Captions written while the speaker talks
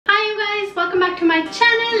welcome back to my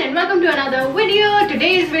channel and welcome to another video.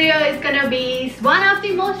 Today's video is gonna be one of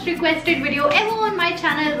the most requested video ever on my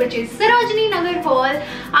channel, which is Sarojini Nagar haul.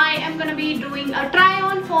 I am gonna be doing a try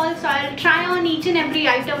on haul, so I'll try on each and every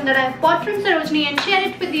item that I've bought from Sarojini and share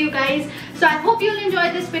it with you guys. So I hope you'll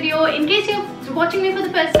enjoy this video. In case you're watching me for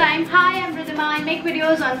the first time, hi, I'm Ridhimaa. I make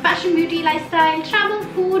videos on fashion, beauty, lifestyle, travel,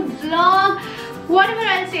 food, vlog, whatever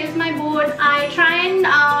else is my board. I try and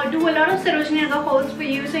do a lot of Sarojini Nagar hauls for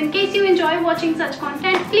you. So in case you enjoy watching such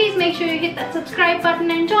content, please make sure you hit that subscribe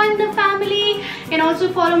button and join the family. And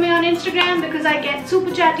also follow me on Instagram because I get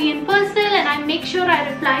super chatty and personal, and I make sure I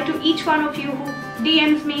reply to each one of you who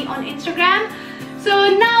DMs me on Instagram. So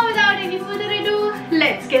now without any further ado,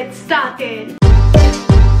 let's get started.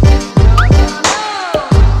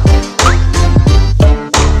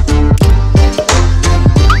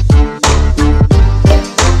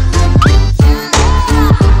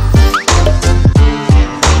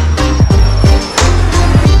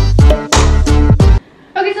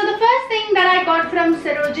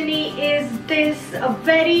 Sarojini is this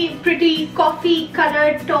very pretty coffee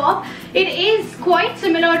colored top. It is quite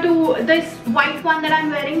similar to this white one that I'm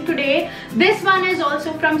wearing today. This one is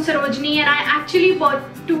also from Sarojini, and I actually bought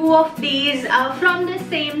two of these from the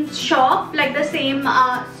same shop, like the same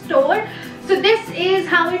store. So this is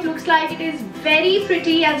how it looks like. It is very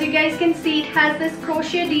pretty. As you guys can see, it has this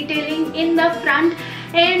crochet detailing in the front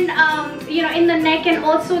and in the neck, and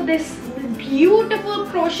also this beautiful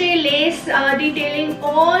crochet lace detailing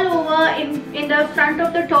all over in the front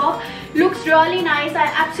of the top. Looks really nice. I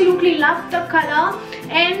absolutely love the color,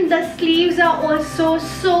 and the sleeves are also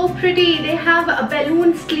so pretty. They have a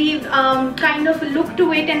balloon sleeve kind of look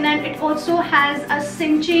to it, and then it also has a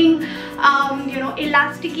cinching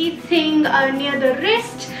elasticy thing near the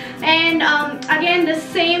wrist, and again the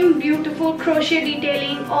same beautiful crochet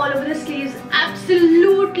detailing all over the sleeves.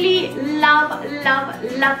 Absolutely love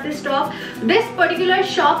this top. This particular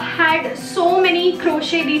shop had so many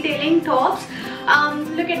crochet detailing tops.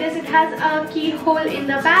 Look at this. It has a keyhole in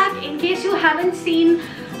the back. In case you haven't seen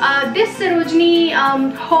this Sarojini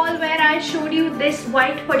haul where I showed you this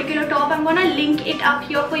white particular top, I'm gonna link it up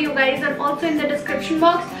here for you guys and also in the description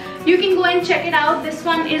box. You can go and check it out. This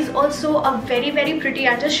one is also a very pretty.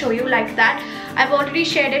 I'll just show you like that. I've already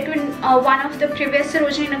shared it in one of the previous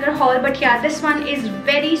Sarojini Nagar haul, but yeah, this one is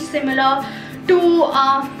very similar to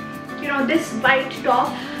this white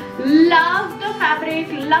top. Love the fabric,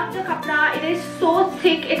 love the kapda. It is so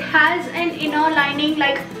thick. It has an inner lining,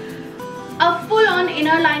 like a full-on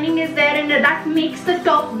inner lining is there, and that makes the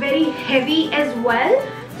top very heavy as well.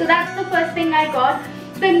 So that's the first thing I got.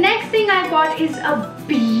 The next thing I got is a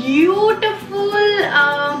beautiful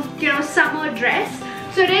summer dress.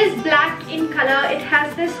 So it is black in color. It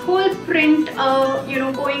has this whole print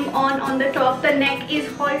going on the top. The neck is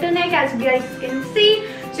halter neck, as you guys can see.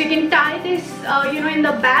 So you can tie this in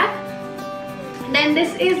the back. Then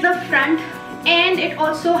this is the front, and it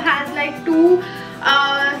also has like two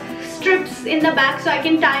strips in the back, so I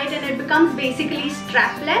can tie it and it becomes basically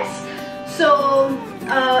strapless. So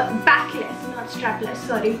backless, not strapless,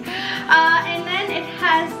 sorry. And then it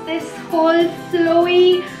has this whole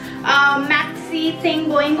flowy maxi thing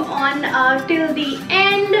going on till the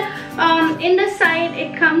end. In the side,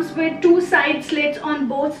 it comes with two side slits on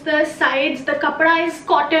both the sides. The kapda is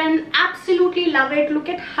cotton. Absolutely love it. Look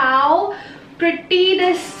at how pretty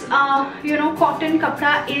this cotton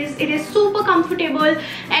kapda is. It is super comfortable,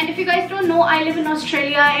 and if you guys don't know, I live in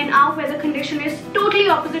Australia and our weather condition is totally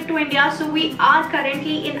opposite to India. So we are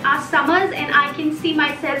currently in our summers, and I can see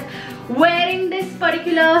myself wearing this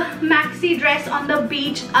particular maxi dress on the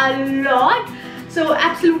beach a lot. So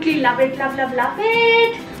absolutely love it, love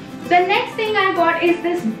it. The next thing I got is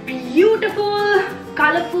this beautiful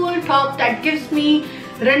colorful top that gives me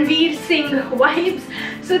Ranveer Singh vibes.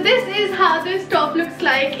 So this is how this top looks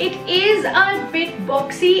like. It is a bit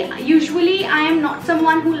boxy. Usually I am not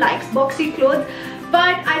someone who likes boxy clothes,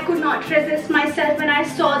 but I could not resist myself when I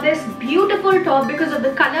saw this beautiful top because of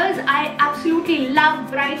the colors. I absolutely love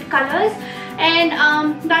bright colors, and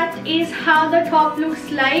that is how the top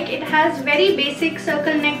looks like. It has very basic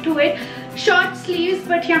circle neck to it, short sleeves,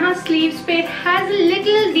 but yahan sleeves pe it has a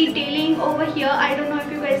little detailing over here. I don't know if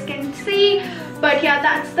you guys can see, but yeah,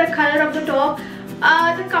 that's the color of the top.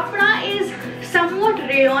 The kapda is somewhat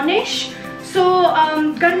rayonish, so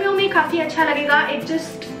garmiyon mein kafi acha lagega. It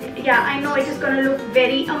just, yeah, I know it is gonna look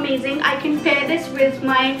very amazing. I can pair this with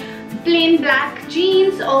my plain black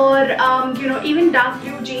jeans or even dark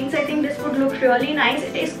blue jeans. I think this would look really nice.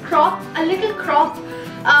 It is cropped, a little cropped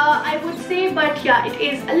I would say, but yeah, it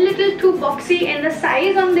is a little too boxy, and the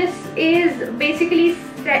size on this is basically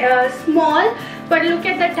small. but look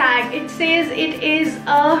at the tag. It says it is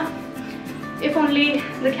a, if only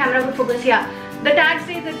the camera would focus, yeah. The tag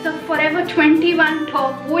says it's a Forever 21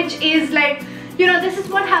 top, which is like, you know, this is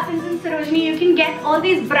what happens in Sarojini. You can get all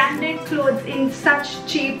these branded clothes in such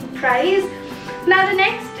cheap price. Now the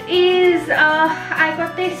next is, I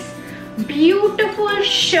got this beautiful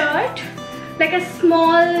shirt, like a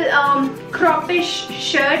small croppish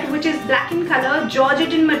shirt, which is black in color,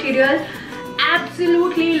 georgette material.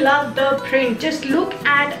 Absolutely love the print. Just look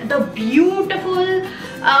at the beautiful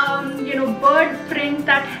you know, bird print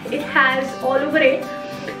that it has all over it.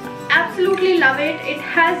 Absolutely love it. It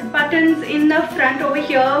has buttons in the front over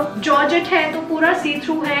here. Georgette hai to pura see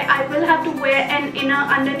through hai. I will have to wear an inner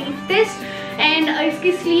underneath this. And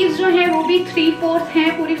इसकी sleeves जो है वो भी 3/4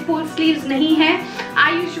 हैं, पूरी full sleeves नहीं है. I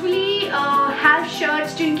usually have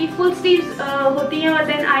shirts जिनकी full sleeves होती हैं, but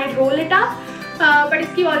then I roll it up. But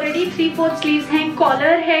इसकी already 3/4 sleeves हैं.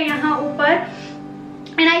 Collar है यहाँ ऊपर.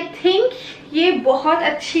 And I think ये बहुत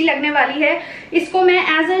अच्छी लगने वाली है. इसको मैं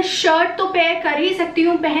एज अ शर्ट तो पेयर कर ही सकती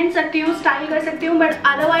हूँ, पहन सकती हूँ, स्टाइल कर सकती हूँ, but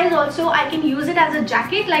otherwise also I can use it as a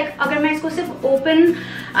jacket. Like अगर मैं इसको सिर्फ ओपन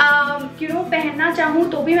यू नो पहनना चाहूँ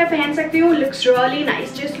तो भी मैं पहन सकती हूँ. Looks really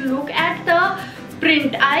nice. Just look at the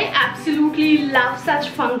print. I absolutely love such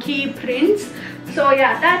funky prints. So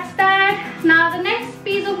yeah, that's that. Now the next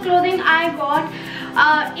piece of clothing I got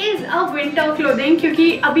is a winter clothing,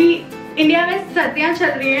 क्योंकि अभी इंडिया में सर्दियाँ चल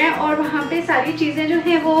रही हैं और वहाँ पे सारी चीज़ें जो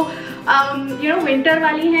हैं वो यू नो विंटर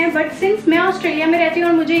वाली हैं. बट सिंस मैं ऑस्ट्रेलिया में रहती हूँ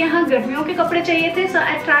और मुझे यहाँ गर्मियों के कपड़े चाहिए थे, सो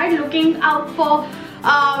I tried looking out for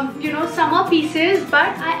you know, summer pieces,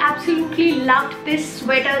 but I absolutely loved this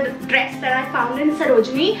sweater dress that I found in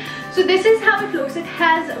Sarojini. So this is how it looks. It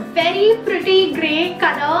has very pretty grey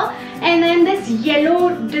color and then this yellow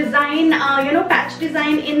design, you know, patch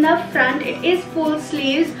design in the front. It is full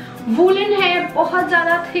sleeves. Woolen है, बहुत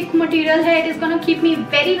ज़्यादा thick material है. It is gonna keep me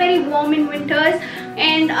very warm in winters.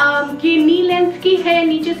 And ये knee length की है,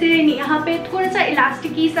 नीचे से यहाँ पे थोड़ा सा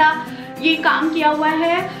इलास्टिकी सा ये काम किया हुआ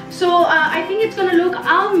है. So I think it's gonna look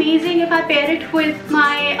amazing if I pair it with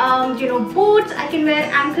my you know boots. I can wear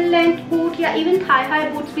ankle length boot या even thigh high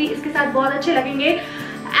boots भी इसके साथ बहुत अच्छे लगेंगे.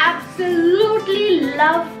 Absolutely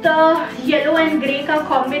love the yellow and grey का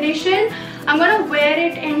combination. I'm gonna wear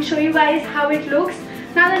it and show you guys how it looks.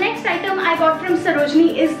 Now the next item I got from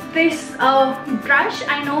Sarojini is this brush.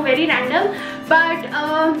 I know, very random, but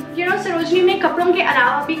you know Sarojini में कपड़ों के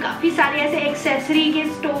अलावा भी काफ़ी सारे ऐसे accessory के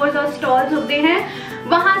stores और स्टॉल्स होते हैं.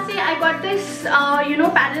 वहाँ से I got this you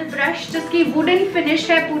know paddle brush जिसकी वुडन फिनिश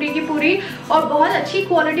है पूरी की पूरी और बहुत अच्छी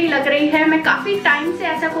क्वालिटी लग रही है. मैं काफ़ी टाइम से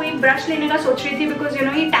ऐसा कोई ब्रश लेने का सोच रही थी, बिकॉज यू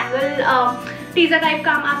नो ये टैंगल टीजर टाइप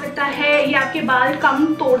काम आ सकता है, ये आपके बाल कम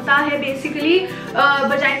तोड़ता है बेसिकली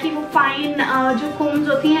बजाय कि वो फाइन जो कोम्स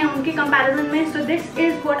होती हैं उनके कंपैरिजन में. So this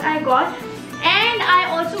is what I got. And I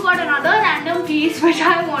also got another random piece which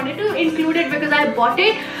I wanted to include it because I bought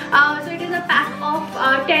it. So it is a pack of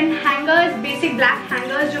 10 hangers, basic black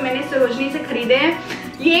hangers जो मैंने सरोजनी से खरीदे हैं.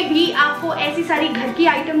 ये भी आपको ऐसी सारी घर की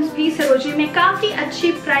आइटम्स भी सरोजनी में काफ़ी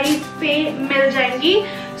अच्छी प्राइस पे मिल जाएंगी.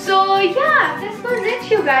 So yeah, this was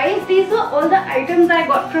it you guys. These were all the items I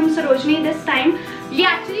got from Sarojini this time. ये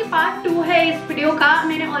एक्चुअली पार्ट 2 है इस वीडियो का.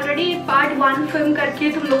 मैंने ऑलरेडी पार्ट 1 फिल्म करके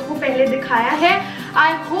तुम लोग को पहले दिखाया है.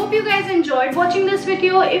 I hope you guys enjoyed watching this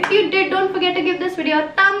video. If you did, don't forget to give this video a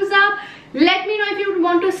thumbs up. Let me know if you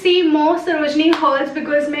want to see more Sarojini hauls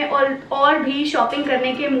because मैं और भी shopping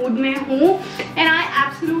करने के mood में हूँ. And I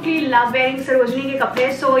absolutely love wearing Sarojini के कपड़े.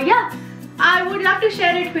 So yeah, I would love to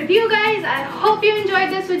share it with you guys. I hope you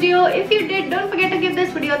enjoyed this video. If you did, don't forget to give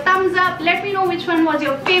this video a thumbs up. Let me know which one was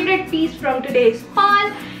your favorite piece from today's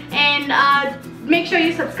haul. And make sure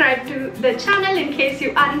you subscribe to the channel in case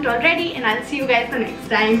you aren't already. And I'll see you guys the next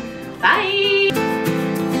time. Bye!